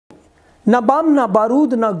ना बम ना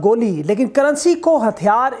बारूद ना गोली, लेकिन करेंसी को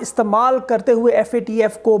हथियार इस्तेमाल करते हुए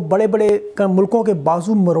FATF को बड़े बड़े मुल्कों के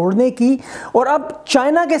बाजू मरोड़ने की और अब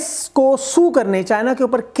चाइना को सू करने, चाइना के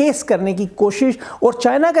ऊपर केस करने की कोशिश और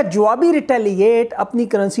चाइना का जवाबी रिटेलिएट अपनी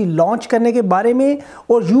करेंसी लॉन्च करने के बारे में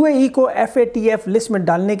और UAE को FATF लिस्ट में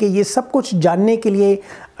डालने के, ये सब कुछ जानने के लिए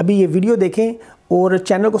अभी ये वीडियो देखें और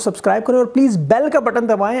चैनल को सब्सक्राइब करें और प्लीज़ बेल का बटन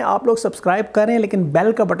दबाएं। आप लोग सब्सक्राइब करें लेकिन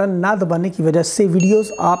बेल का बटन ना दबाने की वजह से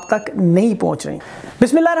वीडियोस आप तक नहीं पहुंच रही।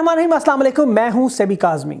 बिस्मिल्लाहिर्रहमानिर्रहीम, अस्सलाम वालेकुम, मैं हूं सबी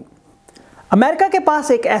काज़मी। अमेरिका के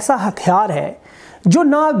पास एक ऐसा हथियार है जो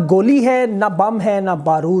ना गोली है, ना बम है, ना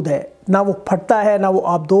बारूद है, ना वो फटता है, ना वो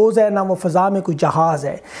आबदोज है, ना वो फ़ज़ा में कोई जहाज़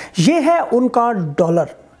है। ये है उनका डॉलर।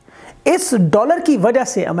 इस डॉलर की वजह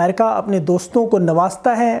से अमेरिका अपने दोस्तों को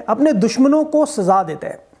नवाजता है, अपने दुश्मनों को सज़ा देता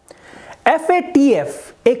है।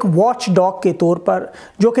 FATF एक वॉच डॉग के तौर पर,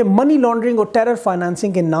 जो कि मनी लॉन्ड्रिंग और टेरर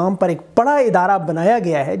फाइनेंसिंग के नाम पर एक बड़ा इदारा बनाया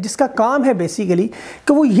गया है, जिसका काम है बेसिकली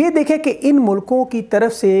कि वो ये देखे कि इन मुल्कों की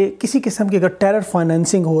तरफ से किसी किस्म की अगर टेरर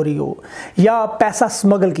फाइनेंसिंग हो रही हो या पैसा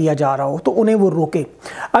स्मगल किया जा रहा हो तो उन्हें वो रोके।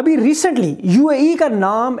 अभी रिसेंटली UAE का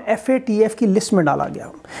नाम FATF की लिस्ट में डाला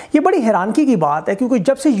गया। ये बड़ी हैरानगी की बात है क्योंकि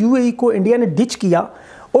जब से UAE को इंडिया ने डिच किया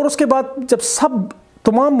और उसके बाद जब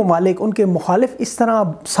तमाम ममालिक उनके मुखालिफ इस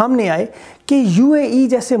तरह सामने आए कि UAE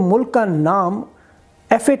जैसे मुल्क का नाम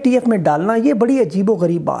FATF में डालना, ये बड़ी अजीबो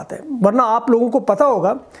गरीब बात है। वरना आप लोगों को पता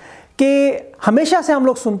होगा कि हमेशा से हम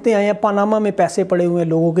लोग सुनते आए हैं पनामा में पैसे पड़े हुए हैं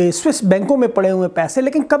लोगों के, स्विस बैंकों में पड़े हुए पैसे,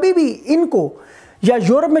 लेकिन कभी भी इनको या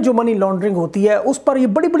यूरोप में जो मनी लॉन्ड्रिंग होती है उस पर, ये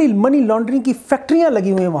बड़ी बड़ी मनी लॉन्ड्रिंग की फैक्ट्रियाँ लगी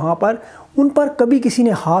हुई हैं वहाँ पर, उन पर कभी किसी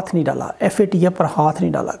ने हाथ नहीं डाला, FATF पर हाथ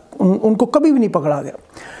नहीं डाला, उनको कभी भी नहीं पकड़ा गया।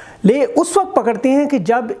 ले उस वक्त पकड़ते हैं कि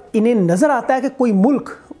जब इन्हें नज़र आता है कि कोई मुल्क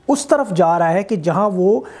उस तरफ जा रहा है कि जहां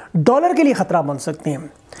वो डॉलर के लिए ख़तरा बन सकते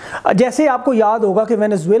हैं। जैसे आपको याद होगा कि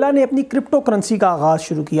वेनेजुएला ने अपनी क्रिप्टो करेंसी का आगाज़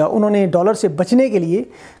शुरू किया, उन्होंने डॉलर से बचने के लिए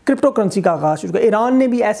क्रिप्टो करेंसी का आगाज़ शुरू किया। ईरान ने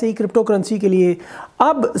भी ऐसे ही क्रिप्टो करेंसी के लिए।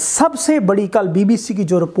 अब सबसे बड़ी कल BBC की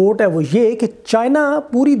जो रिपोर्ट है वो ये कि चाइना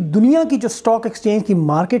पूरी दुनिया की जो स्टॉक एक्सचेंज की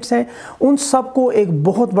मार्केट्स हैं उन सबको एक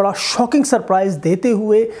बहुत बड़ा शॉकिंग सरप्राइज़ देते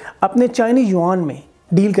हुए अपने चाइनीज़ युआन में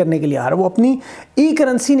डील करने के लिए आ रहा है। वो अपनी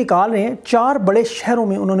करेंसी निकाल रहे हैं। 4 बड़े शहरों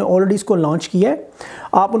में उन्होंने ऑलरेडी इसको लॉन्च किया है।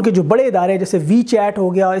 आप उनके जो बड़े इदारे जैसे WeChat हो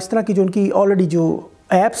गया, इस तरह की जो उनकी ऑलरेडी जो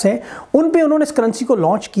ऐप्स हैं उन पे उन्होंने इस करेंसी को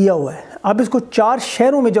लॉन्च किया हुआ है। अब इसको 4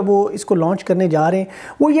 शहरों में जब वो इसको लॉन्च करने जा रहे हैं,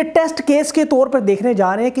 वो ये टेस्ट केस के तौर पर देखने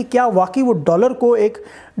जा रहे हैं कि क्या वाकई वो डॉलर को एक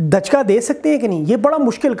दचका दे सकते हैं कि नहीं। ये बड़ा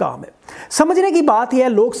मुश्किल काम है। समझने की बात यह है,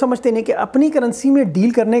 लोग समझते हैं कि अपनी करेंसी में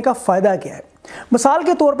डील करने का फ़ायदा क्या है। मिसाल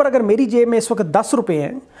के तौर पर अगर मेरी जेब में इस वक्त 10 रुपये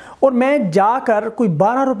हैं और मैं जाकर कोई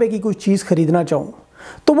 12 रुपये की कोई चीज़ ख़रीदना चाहूँ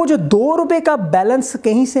तो वो जो 2 रुपये का बैलेंस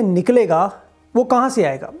कहीं से निकलेगा वो कहाँ से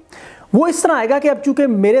आएगा? वो इस तरह आएगा कि अब चूँकि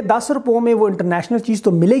मेरे 10 रुपयों में वो इंटरनेशनल चीज़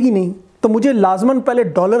तो मिलेगी नहीं, तो मुझे लाजमन पहले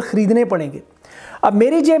डॉलर ख़रीदने पड़ेंगे। अब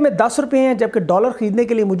मेरी जेब में 10 रुपये हैं जबकि डॉलर ख़रीदने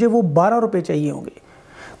के लिए मुझे वो 12 रुपये चाहिए होंगे।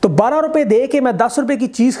 तो 12 रुपये दे के मैं 10 रुपये की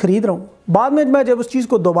चीज़ ख़रीद रहा हूँ, बाद में मैं जब उस चीज़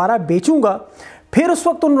को दोबारा बेचूंगा फिर उस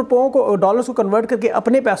वक्त उन रुपयों को डॉलर्स को कन्वर्ट करके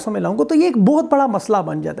अपने पैसों में लाऊंगा, तो ये एक बहुत बड़ा मसला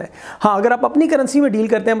बन जाता है। हाँ, अगर आप अपनी करेंसी में डील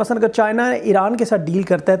करते हैं, मसलन अगर चाइना ईरान के साथ डील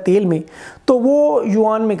करता है तेल में तो वो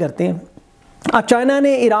युआन में करते हैं। अब चाइना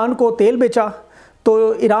ने ईरान को तेल बेचा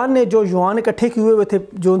तो ईरान ने जो युआन इकट्ठे किए हुए थे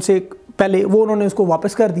जो उनसे पहले, वो उन्होंने उसको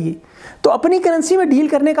वापस कर दिए। तो अपनी करेंसी में डील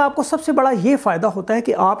करने का आपको सबसे बड़ा ये फ़ायदा होता है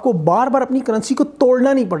कि आपको बार बार अपनी करेंसी को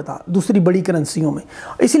तोड़ना नहीं पड़ता दूसरी बड़ी करेंसियों में,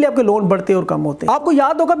 इसीलिए आपके लोन बढ़ते और कम होते हैं। आपको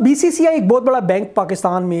याद होगा BCCI एक बहुत बड़ा बैंक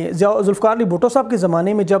पाकिस्तान में जुल्फ़िकार अली भुट्टो साहब के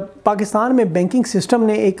ज़माने में, जब पाकिस्तान में बैंकिंग सिस्टम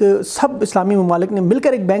ने एक सब इस्लामी ममालिक ने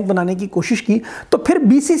मिलकर एक बैंक बनाने की कोशिश की तो फिर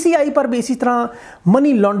BCCI पर भी इसी तरह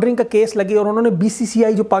मनी लॉन्ड्रिंग का केस लगे और उन्होंने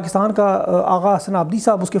BCCI जो पाकिस्तान का आगा हसन आबदी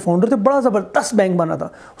साहब उसके फाउंडर थे, बड़ा ज़बरदस्त बैंक बना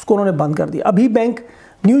था, उसको उन्होंने बंद कर दिया। अभी बैंक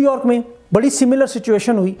न्यूयॉर्क में बड़ी सिमिलर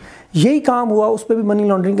सिचुएशन हुई, यही काम हुआ, उस पर भी मनी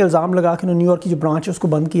लॉन्ड्रिंग का इल्ज़ाम लगा के न्यूयॉर्क की जो ब्रांच है उसको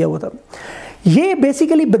बंद किया हुआ था। ये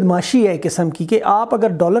बेसिकली बदमाशी है एक किस्म की कि आप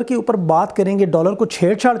अगर डॉलर के ऊपर बात करेंगे, डॉलर को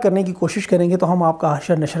छेड़छाड़ करने की कोशिश करेंगे तो हम आपका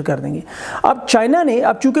हशर नशर कर देंगे। अब चाइना ने,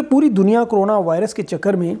 अब चूँकि पूरी दुनिया कोरोना वायरस के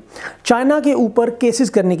चक्कर में चाइना के ऊपर केसेस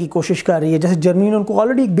करने की कोशिश कर रही है, जैसे जर्मनी ने उनको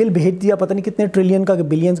ऑलरेडी एक बिल भेज दिया पता नहीं कितने ट्रिलियन का,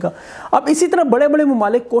 बिलियंस का। अब इसी तरह बड़े बड़े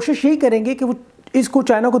ममालिक कोशिश यही करेंगे कि वो इसको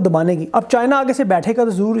चाइना को दबाने की। अब चाइना आगे से बैठेगा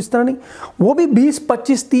तो ज़रूर इस तरह नहीं, वो भी 20,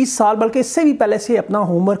 25, 30 साल बल्कि इससे भी पहले से अपना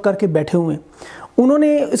होमवर्क करके बैठे हुए हैं انہوں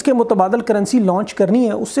نے اس کے متبادل کرنسی لانچ کرنی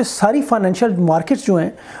ہے، اس سے ساری فائنینشیل مارکیٹس جو ہیں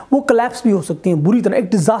وہ کلیپس بھی ہو سکتی ہیں بری طرح،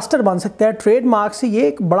 ایک ڈیزاسٹر بن سکتا ہے، ٹریڈ مارک سے یہ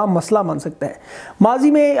ایک بڑا مسئلہ بن سکتا ہے۔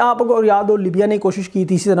 ماضی میں آپ کو یاد ہو لیبیا نے کوشش کی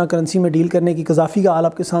تھی اسی طرح کرنسی میں ڈیل کرنے کی، قذافی کا حال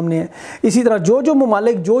آپ کے سامنے ہے۔ اسی طرح جو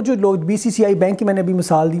ممالک جو لوگ BCCI بینک کی میں نے ابھی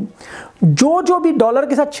مثال دی، جو بھی ڈالر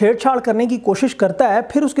کے ساتھ چھیڑ چھاڑ کرنے کی کوشش کرتا ہے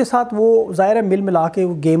پھر اس کے ساتھ وہ ظاہر ہے مل ملا کے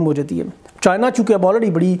وہ گیم ہو جاتی ہے۔ چائنا چونکہ اب آلریڈی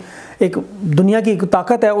بڑی ایک دنیا کی ایک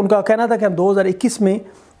طاقت ہے، ان کا کہنا تھا کہ ہم 2021 میں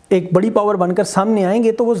ایک بڑی پاور بن کر سامنے آئیں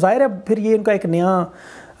گے، تو وہ ظاہر ہے پھر یہ ان کا ایک نیا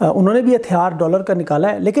انہوں نے بھی ہتھیار ڈالر کا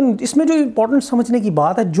نکالا ہے۔ لیکن اس میں جو امپورٹنٹ سمجھنے کی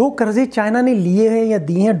بات ہے، جو قرضے چائنا نے لیے ہیں یا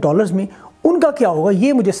دیے ہیں ڈالرز میں، ان کا کیا ہوگا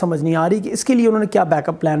یہ مجھے سمجھ نہیں آ رہی کہ اس کے لیے انہوں نے کیا بیک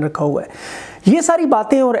اپ پلان رکھا ہوا ہے۔ یہ ساری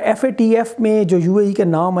باتیں اور FATF میں جو UAE کا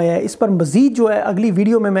نام آیا ہے، اس پر مزید جو ہے اگلی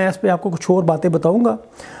ویڈیو میں اس پہ آپ کو کچھ اور باتیں بتاؤں گا،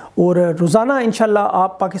 اور روزانہ انشاءاللہ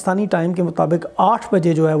آپ پاکستانی ٹائم کے مطابق 8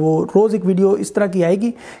 بجے جو ہے وہ روز ایک ویڈیو اس طرح کی آئے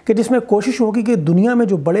گی کہ جس میں کوشش ہوگی کہ دنیا میں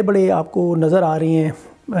جو بڑے آپ کو نظر آ رہی ہیں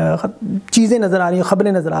چیزیں نظر آ رہی ہیں،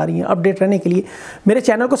 خبریں نظر آ رہی ہیں، اپڈیٹ رہنے کے لیے میرے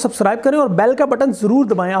چینل کو سبسکرائب کریں اور بیل کا بٹن ضرور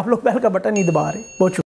دبائیں۔ آپ لوگ بیل کا بٹن نہیں دبا رہے، بہت شکریہ۔